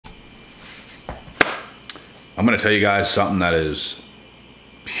I'm going to tell you guys something that is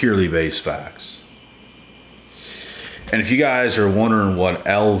purely based facts. And if you guys are wondering what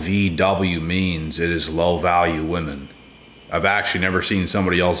LVW means, it is low value women. I've actually never seen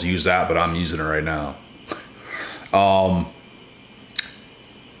somebody else use that, but I'm using it right now.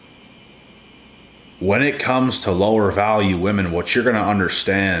 When it comes to lower value women, what you're going to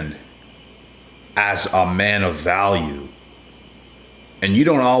understand as a man of value, and you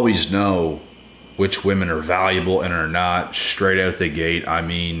don't always know which women are valuable and are not straight out the gate. I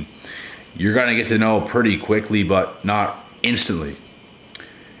mean, you're going to get to know pretty quickly, but not instantly.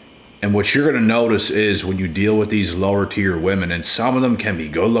 And what you're going to notice is when you deal with these lower tier women, and some of them can be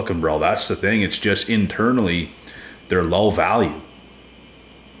good looking, bro. That's the thing. It's just internally, they're low value.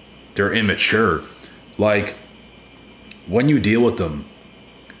 They're immature. Like, when you deal with them,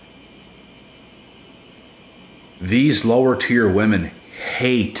 these lower tier women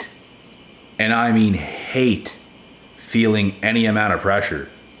hate, and I mean hate, feeling any amount of pressure.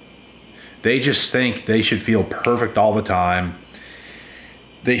 They just think they should feel perfect all the time.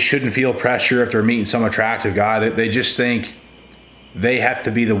 They shouldn't feel pressure if they're meeting some attractive guy. They just think they have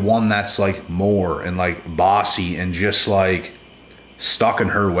to be the one that's like more and like bossy and just like stuck in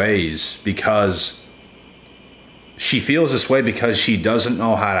her ways, because she feels this way because she doesn't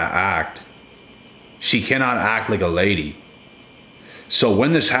know how to act. She cannot act like a lady. So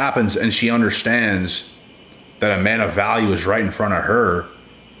when this happens and she understands that a man of value is right in front of her,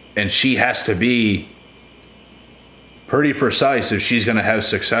 and she has to be pretty precise if she's going to have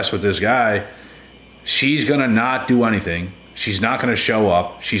success with this guy, she's going to not do anything. She's not going to show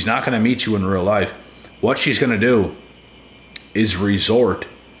up. She's not going to meet you in real life. What she's going to do is resort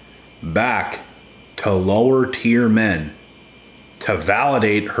back to lower tier men to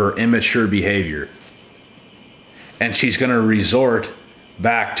validate her immature behavior. And she's going to resort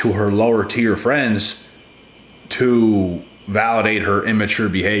back to her lower tier friends to validate her immature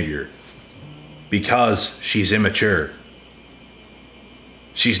behavior, because she's immature.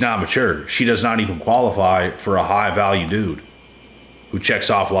 She's not mature. She does not even qualify for a high value dude who checks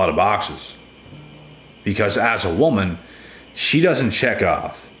off a lot of boxes, because as a woman, she doesn't check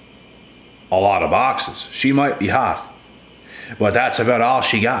off a lot of boxes. She might be hot, but that's about all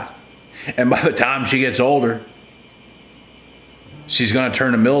she got. And by the time she gets older, she's going to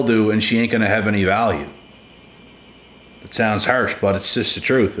turn to mildew and she ain't going to have any value. It sounds harsh, but it's just the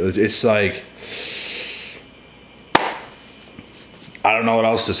truth. It's like, I don't know what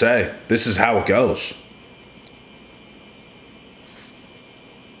else to say. This is how it goes.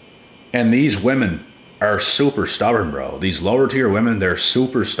 And these women are super stubborn, bro. These lower tier women, they're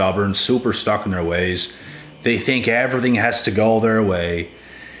super stubborn, super stuck in their ways. They think everything has to go their way.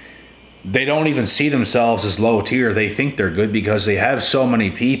 They don't even see themselves as low tier. They think they're good because they have so many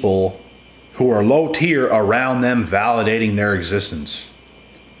people who are low tier around them validating their existence.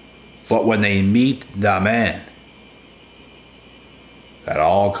 But when they meet the man, that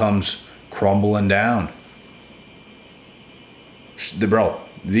all comes crumbling down. Bro,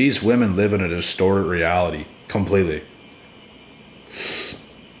 these women live in a distorted reality completely.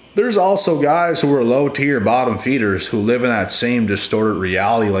 There's also guys who are low tier bottom feeders who live in that same distorted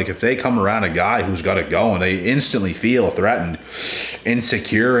reality. Like, if they come around a guy who's got it going, they instantly feel threatened,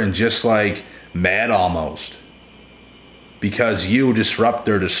 insecure, and just like mad almost, because you disrupt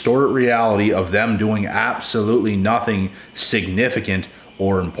their distorted reality of them doing absolutely nothing significant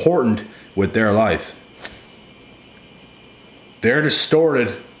or important with their life. Their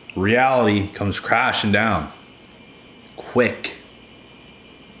distorted reality comes crashing down quick.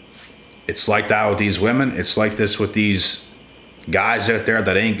 It's like that with these women. It's like this with these guys out there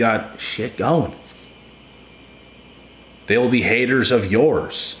that ain't got shit going. They will be haters of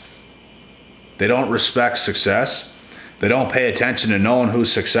yours. They don't respect success. They don't pay attention to knowing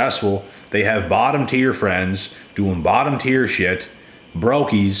who's successful. They have bottom tier friends doing bottom tier shit,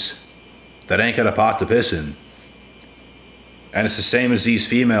 brokies that ain't got a pot to piss in. And it's the same as these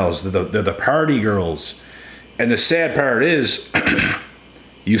females. They're the party girls. And the sad part is,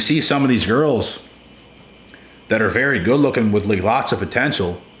 you see some of these girls that are very good looking with like lots of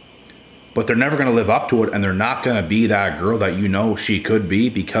potential, but they're never going to live up to it, and they're not going to be that girl that you know she could be,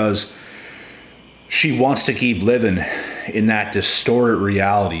 because she wants to keep living in that distorted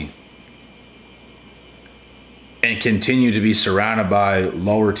reality and continue to be surrounded by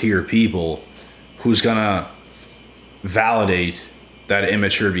lower tier people who's going to validate that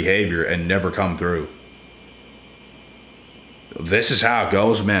immature behavior and never come through. This is how it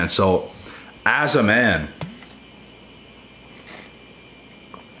goes, man. So as a man,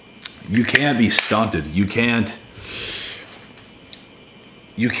 you can't be stunted. You can't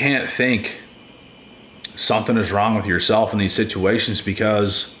think something is wrong with yourself in these situations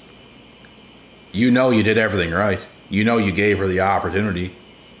because you know you did everything right. You know you gave her the opportunity.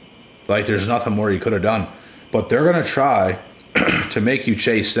 Like, there's nothing more you could have done. But they're going to try to make you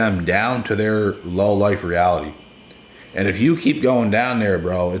chase them down to their low life reality. And if you keep going down there,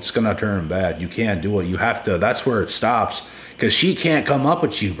 bro, it's going to turn bad. You can't do it. You have to. That's where it stops. Because she can't come up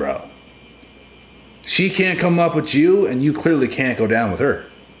with you, bro. She can't come up with you, and you clearly can't go down with her.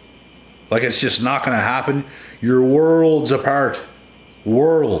 Like, it's just not going to happen. You're worlds apart.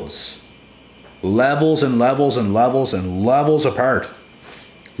 Worlds. Levels and levels and levels and levels apart.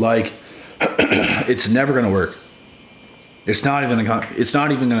 Like, it's never going to work. It's not even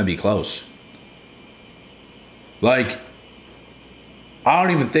going to be close. Like, I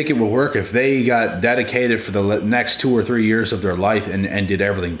don't even think it would work if they got dedicated for the next 2 or 3 years of their life and did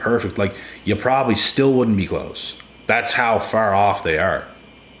everything perfect. Like, you probably still wouldn't be close. That's how far off they are.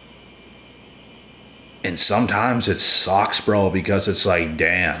 And sometimes it sucks, bro, because it's like,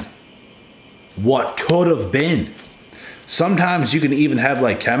 damn, what could have been? Sometimes you can even have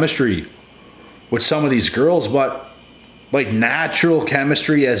like chemistry with some of these girls, but like natural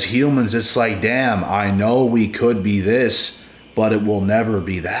chemistry as humans, it's like, damn, I know we could be this, but it will never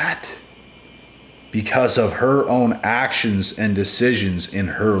be that because of her own actions and decisions in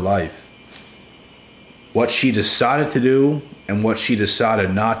her life. What she decided to do and what she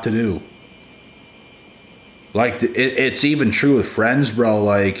decided not to do. Like, it's even true with friends, bro.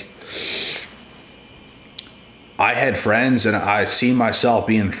 Like, I had friends and I see myself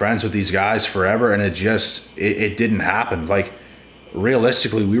being friends with these guys forever, and it didn't happen. Like,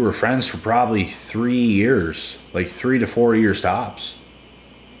 realistically, we were friends for probably 3 years, like 3 to 4 years tops.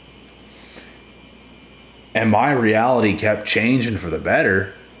 And my reality kept changing for the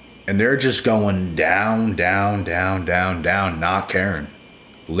better, and they're just going down, down, down, down, down, not caring.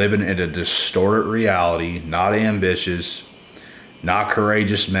 Living in a distorted reality, not ambitious, not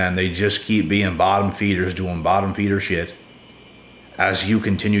courageous men. They just keep being bottom feeders, doing bottom feeder shit. As you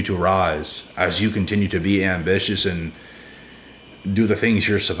continue to rise, as you continue to be ambitious and do the things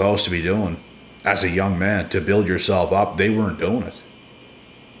you're supposed to be doing as a young man to build yourself up, they weren't doing it.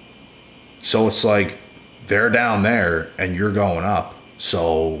 So it's like they're down there and you're going up.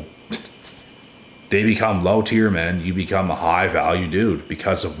 So they become low tier men. You become a high value dude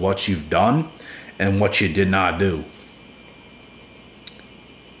because of what you've done and what you did not do.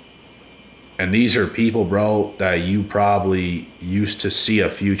 And these are people, bro, that you probably used to see a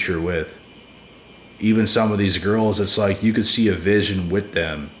future with. Even some of these girls, it's like you could see a vision with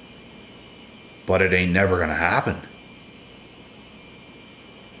them, but it ain't never gonna happen.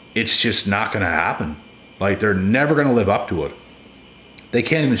 It's just not gonna happen. Like, they're never gonna live up to it. They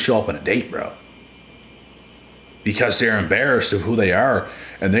can't even show up on a date, bro. Because they're embarrassed of who they are,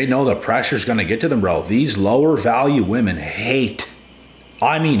 and they know the pressure's gonna get to them, bro. These lower value women hate,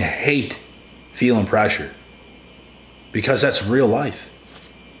 I mean hate, feeling pressure. Because that's real life.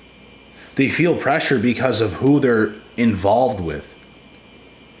 They feel pressure because of who they're involved with.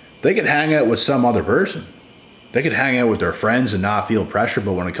 They could hang out with some other person. They could hang out with their friends and not feel pressure,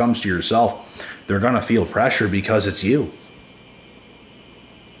 but when it comes to yourself, they're gonna feel pressure because it's you.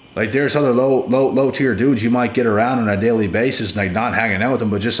 Like, there's other low tier dudes you might get around on a daily basis, and like not hanging out with them,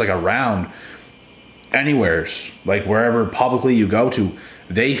 but just like around anywheres, like wherever publicly you go to,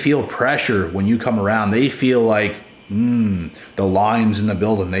 they feel pressure when you come around. They feel like the lions in the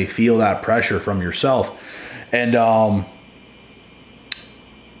building. They feel that pressure from yourself, and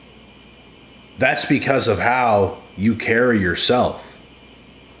that's because of how you carry yourself.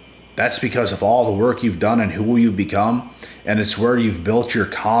 That's because of all the work you've done and who you've become, and it's where you've built your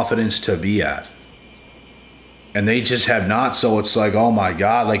confidence to be at. And they just have not, so it's like, oh my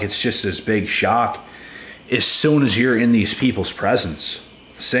God, like it's just this big shock as soon as you're in these people's presence.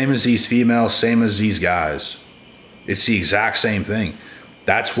 Same as these females, same as these guys. It's the exact same thing.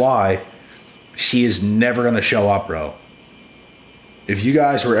 That's why she is never going to show up, bro. If you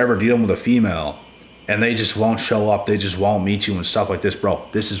guys were ever dealing with a female and they just won't show up, they just won't meet you and stuff like this, bro,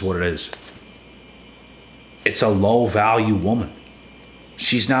 this is what it is. It's a low value woman.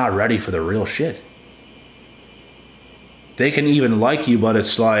 She's not ready for the real shit. They can even like you, but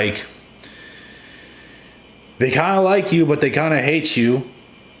it's like, they kind of like you, but they kind of hate you.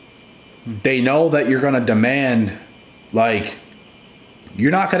 They know that you're going to demand, like,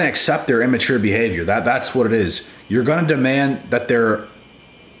 you're not going to accept their immature behavior. That's what it is. You're going to demand that they're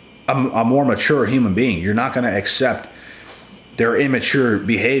a more mature human being. You're not going to accept their immature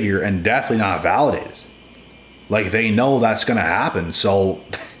behavior and definitely not validate it. Like, they know that's going to happen, so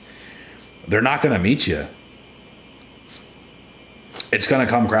they're not going to meet you. It's going to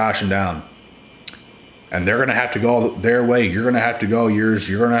come crashing down. And they're going to have to go their way. You're going to have to go yours.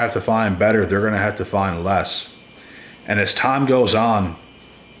 You're going to have to find better. They're going to have to find less. And as time goes on,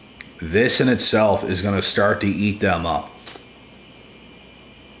 this in itself is going to start to eat them up.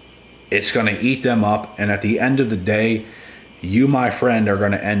 It's going to eat them up. And at the end of the day, you, my friend, are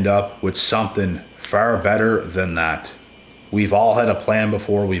going to end up with something far better than that. We've all had a plan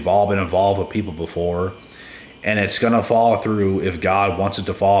before. We've all been involved with people before. And it's going to fall through if God wants it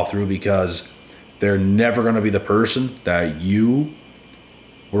to fall through, because they're never going to be the person that you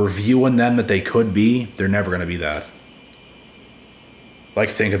were viewing them that they could be. They're never going to be that.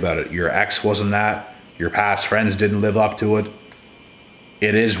 Like, think about it. Your ex wasn't that. Your past friends didn't live up to it.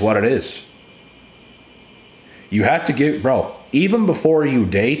 It is what it is. You have to give, bro, even before you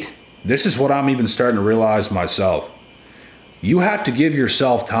date, this is what I'm even starting to realize myself. You have to give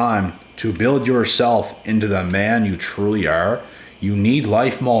yourself time to build yourself into the man you truly are. You need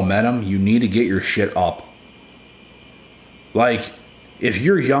life momentum. You need to get your shit up. Like, if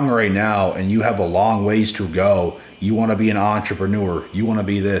you're young right now and you have a long ways to go, you want to be an entrepreneur, you want to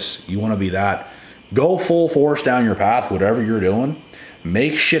be this, you want to be that, go full force down your path, whatever you're doing.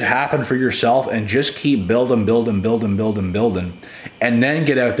 Make shit happen for yourself and just keep building, and then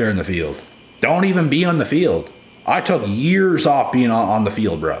get out there in the field. Don't even be on the field. I took years off being on the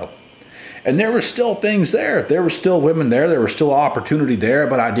field, bro. And there were still things there. There were still women there. There was still opportunity there,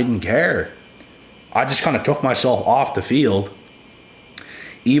 but I didn't care. I just kind of took myself off the field,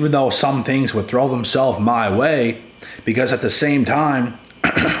 even though some things would throw themselves my way, because at the same time,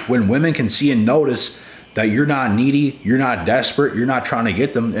 when women can see and notice that you're not needy, you're not desperate, you're not trying to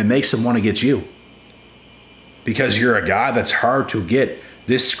get them, it makes them want to get you. Because you're a guy that's hard to get.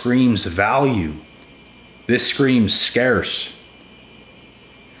 This screams value. This screams scarce.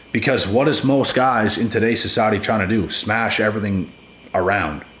 Because what is most guys in today's society trying to do? Smash everything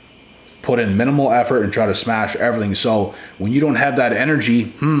around. Put in minimal effort and try to smash everything. So when you don't have that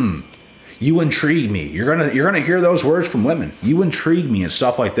energy, you intrigue me. You're gonna hear those words from women. You intrigue me and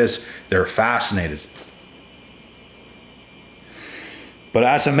stuff like this. They're fascinated. But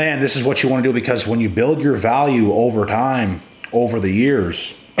as a man, this is what you want to do, because when you build your value over time, over the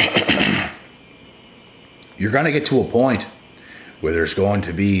years, you're going to get to a point where there's going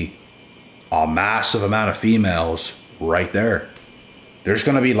to be a massive amount of females right there. There's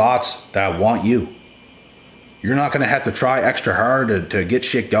going to be lots that want you. You're not going to have to try extra hard to get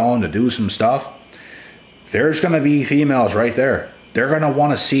shit going, to do some stuff. There's going to be females right there. They're going to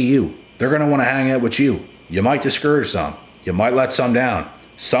want to see you. They're going to want to hang out with you. You might discourage some. You might let some down.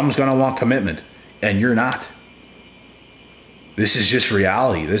 Some's going to want commitment, and you're not. This is just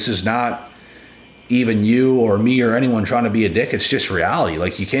reality. This is not even you or me or anyone trying to be a dick. It's just reality.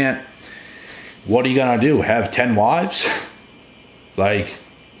 Like, you can't, what are you going to do? Have 10 wives? Like,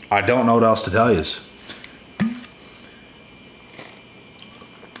 I don't know what else to tell you.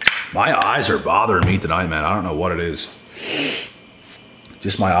 My eyes are bothering me tonight, man. I don't know what it is.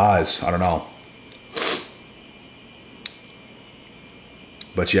 Just my eyes. I don't know.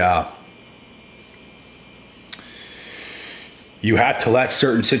 But yeah, you have to let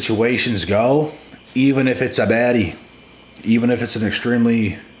certain situations go, even if it's a baddie, even if it's an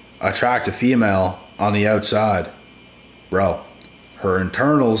extremely attractive female on the outside. Bro, her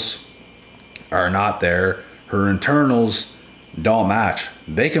internals are not there. Her internals don't match.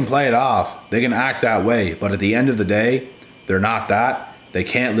 They can play it off. They can act that way. But at the end of the day, they're not that. They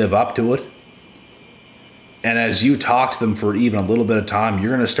can't live up to it. And as you talk to them for even a little bit of time, you're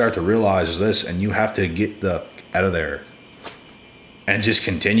going to start to realize this, and you have to get the out of there and just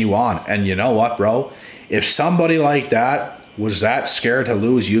continue on. And you know what, bro? If somebody like that was that scared to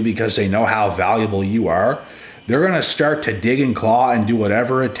lose you because they know how valuable you are, they're going to start to dig and claw and do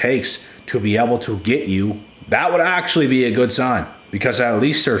whatever it takes to be able to get you. That would actually be a good sign, because at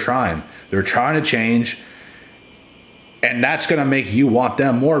least they're trying. They're trying to change. And that's going to make you want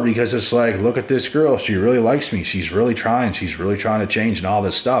them more, because it's like, look at this girl. She really likes me. She's really trying. She's really trying to change and all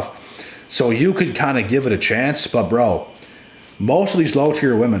this stuff. So you could kind of give it a chance. But, bro, most of these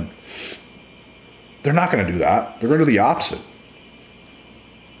low-tier women, they're not going to do that. They're going to do the opposite.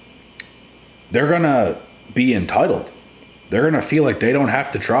 They're going to be entitled. They're going to feel like they don't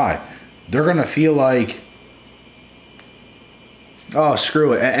have to try. They're going to feel like, oh,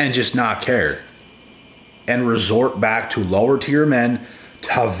 screw it, and just not care. And resort back to lower tier men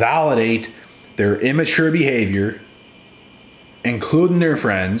to validate their immature behavior, including their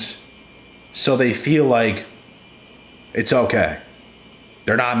friends, so they feel like it's okay.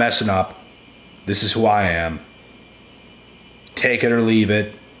 They're not messing up. This is who I am. Take it or leave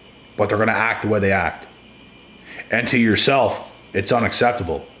it, but they're going to act the way they act. And to yourself, it's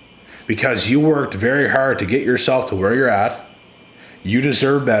unacceptable, because you worked very hard to get yourself to where you're at. You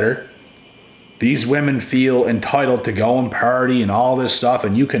deserve better. These women feel entitled to go and party and all this stuff,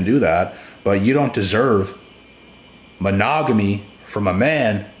 and you can do that, but you don't deserve monogamy from a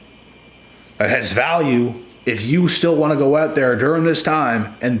man that has value if you still want to go out there during this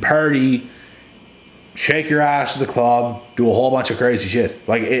time and party, shake your ass to the club, do a whole bunch of crazy shit.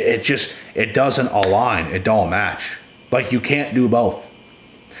 Like, it doesn't align. It don't match. Like, you can't do both.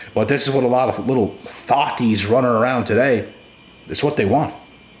 But this is what a lot of little thotties running around today, it's what they want.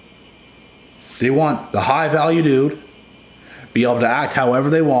 They want the high value dude, be able to act however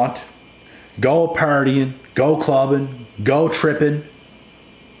they want, go partying, go clubbing, go tripping,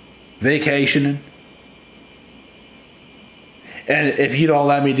 vacationing. And if you don't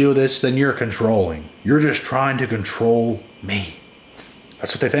let me do this, then you're controlling. You're just trying to control me.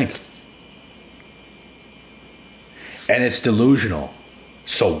 That's what they think. And it's delusional.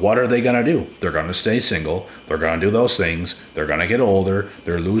 So what are they going to do? They're going to stay single. They're going to do those things. They're going to get older.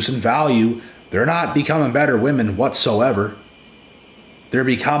 They're losing value. They're not becoming better women whatsoever. They're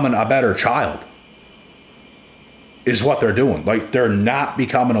becoming a better child. Is what they're doing. Like, they're not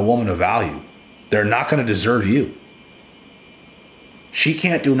becoming a woman of value. They're not going to deserve you. She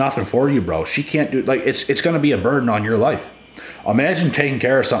can't do nothing for you, bro. She can't do, like, it's going to be a burden on your life. Imagine taking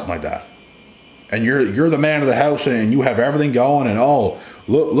care of something like that. And you're the man of the house and you have everything going and, oh,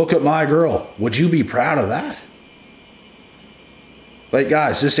 look at my girl. Would you be proud of that? Like,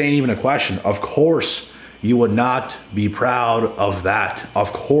 guys, this ain't even a question. Of course you would not be proud of that.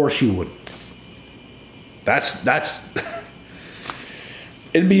 Of course you wouldn't. That's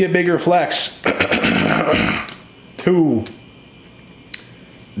it'd be a bigger flex to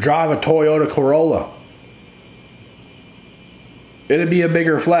drive a Toyota Corolla. It'd be a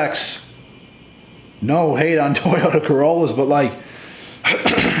bigger flex. No hate on Toyota Corollas, but like,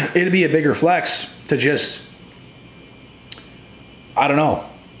 it'd be a bigger flex to just, I don't know,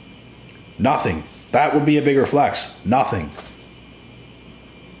 nothing. That would be a bigger flex. Nothing.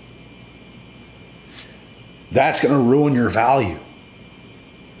 That's going to ruin your value.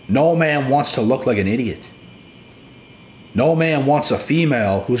 No man wants to look like an idiot. No man wants a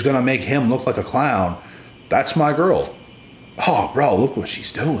female who's going to make him look like a clown. That's my girl. Oh, bro, look what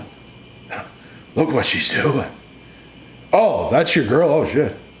she's doing. Look what she's doing. Oh, that's your girl? Oh,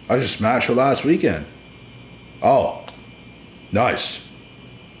 shit. I just smashed her last weekend. Oh, nice.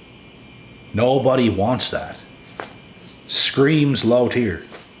 Nobody wants that. Screams low tier.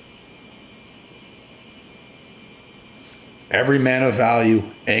 Every man of value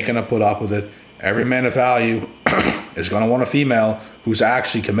ain't going to put up with it. Every man of value is going to want a female who's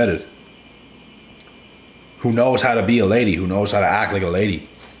actually committed. Who knows how to be a lady. Who knows how to act like a lady.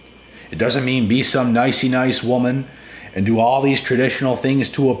 It doesn't mean be some nicey nice woman and do all these traditional things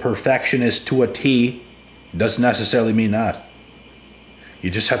to a perfectionist to a T. It doesn't necessarily mean that. You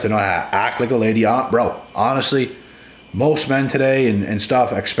just have to know how to act like a lady. Bro, honestly, most men today and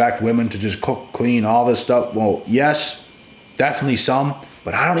stuff expect women to just cook, clean, all this stuff. Well, yes, definitely some,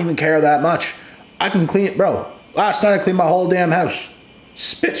 but I don't even care that much. I can clean it, bro. Last night I cleaned my whole damn house.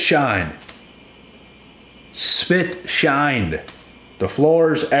 Spit shined. Spit shined. The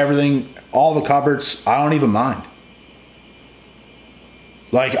floors, everything, all the cupboards, I don't even mind.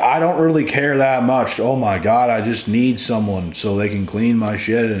 Like, I don't really care that much. Oh my God, I just need someone so they can clean my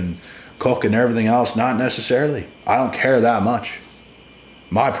shit and cook and everything else. Not necessarily. I don't care that much.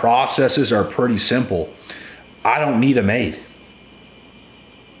 My processes are pretty simple. I don't need a maid.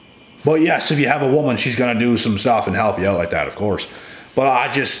 But yes, if you have a woman, she's going to do some stuff and help you out like that, of course.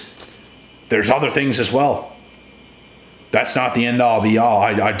 But there's other things as well. That's not the end all be all.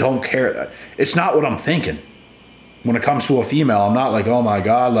 I don't care. It's not what I'm thinking. When it comes to a female, I'm not like, oh my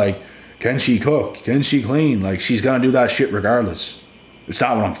God, like, can she cook? Can she clean? Like, she's going to do that shit regardless. It's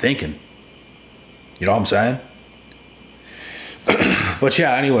not what I'm thinking. You know what I'm saying? But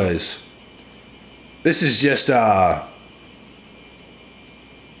yeah, anyways. This is just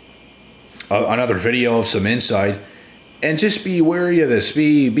another video of some insight. And just be wary of this.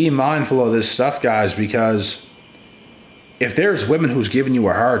 Be mindful of this stuff, guys, because if there's women who's giving you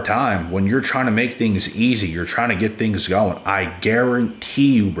a hard time when you're trying to make things easy, you're trying to get things going, I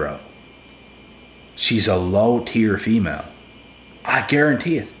guarantee you, bro, she's a low-tier female. I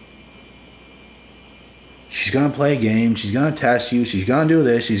guarantee it. She's going to play games. She's going to test you. She's going to do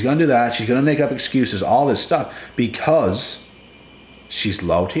this. She's going to do that. She's going to make up excuses, all this stuff, because she's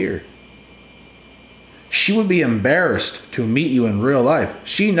low-tier. She would be embarrassed to meet you in real life.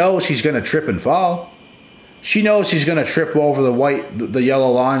 She knows she's going to trip and fall. She knows she's going to trip over the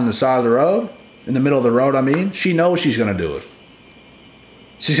yellow line on the side of the road, in the middle of the road, I mean. She knows she's going to do it.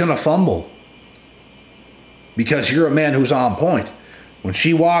 She's going to fumble because you're a man who's on point. When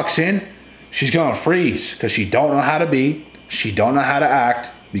she walks in, she's going to freeze because she don't know how to be. She don't know how to act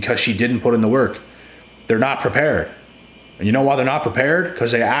because she didn't put in the work. They're not prepared. And you know why they're not prepared?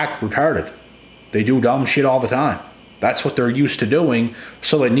 Because they act retarded. They do dumb shit all the time. That's what they're used to doing,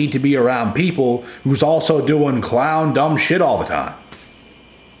 so they need to be around people who's also doing clown dumb shit all the time.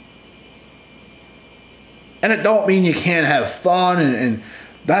 And it don't mean you can't have fun, and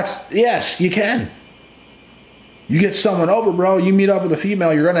that's, yes, you can. You get someone over, bro, you meet up with a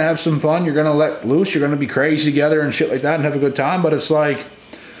female, you're going to have some fun, you're going to let loose, you're going to be crazy together and shit like that and have a good time, but it's like,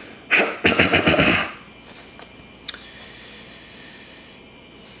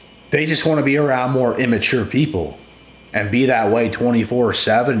 they just want to be around more immature people and be that way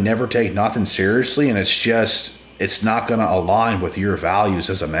 24/7, never take nothing seriously, and it's not going to align with your values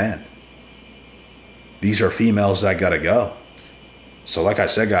as a man. These are females that got to go. So like I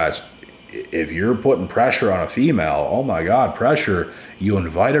said, guys, if you're putting pressure on a female, oh my God, pressure. You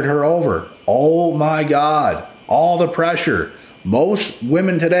invited her over. Oh my God, all the pressure. Most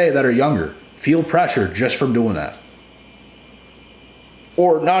women today that are younger feel pressure just from doing that.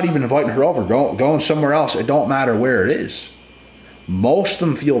 Or not even inviting her over, going somewhere else. It don't matter where it is. Most of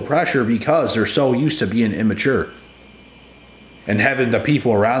them feel pressure because they're so used to being immature and having the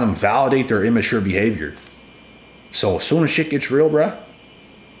people around them validate their immature behavior. So as soon as shit gets real, bruh,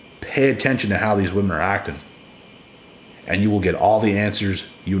 pay attention to how these women are acting, and you will get all the answers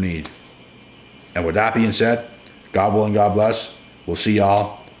you need. And with that being said, God willing, God bless. We'll see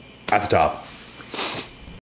y'all at the top.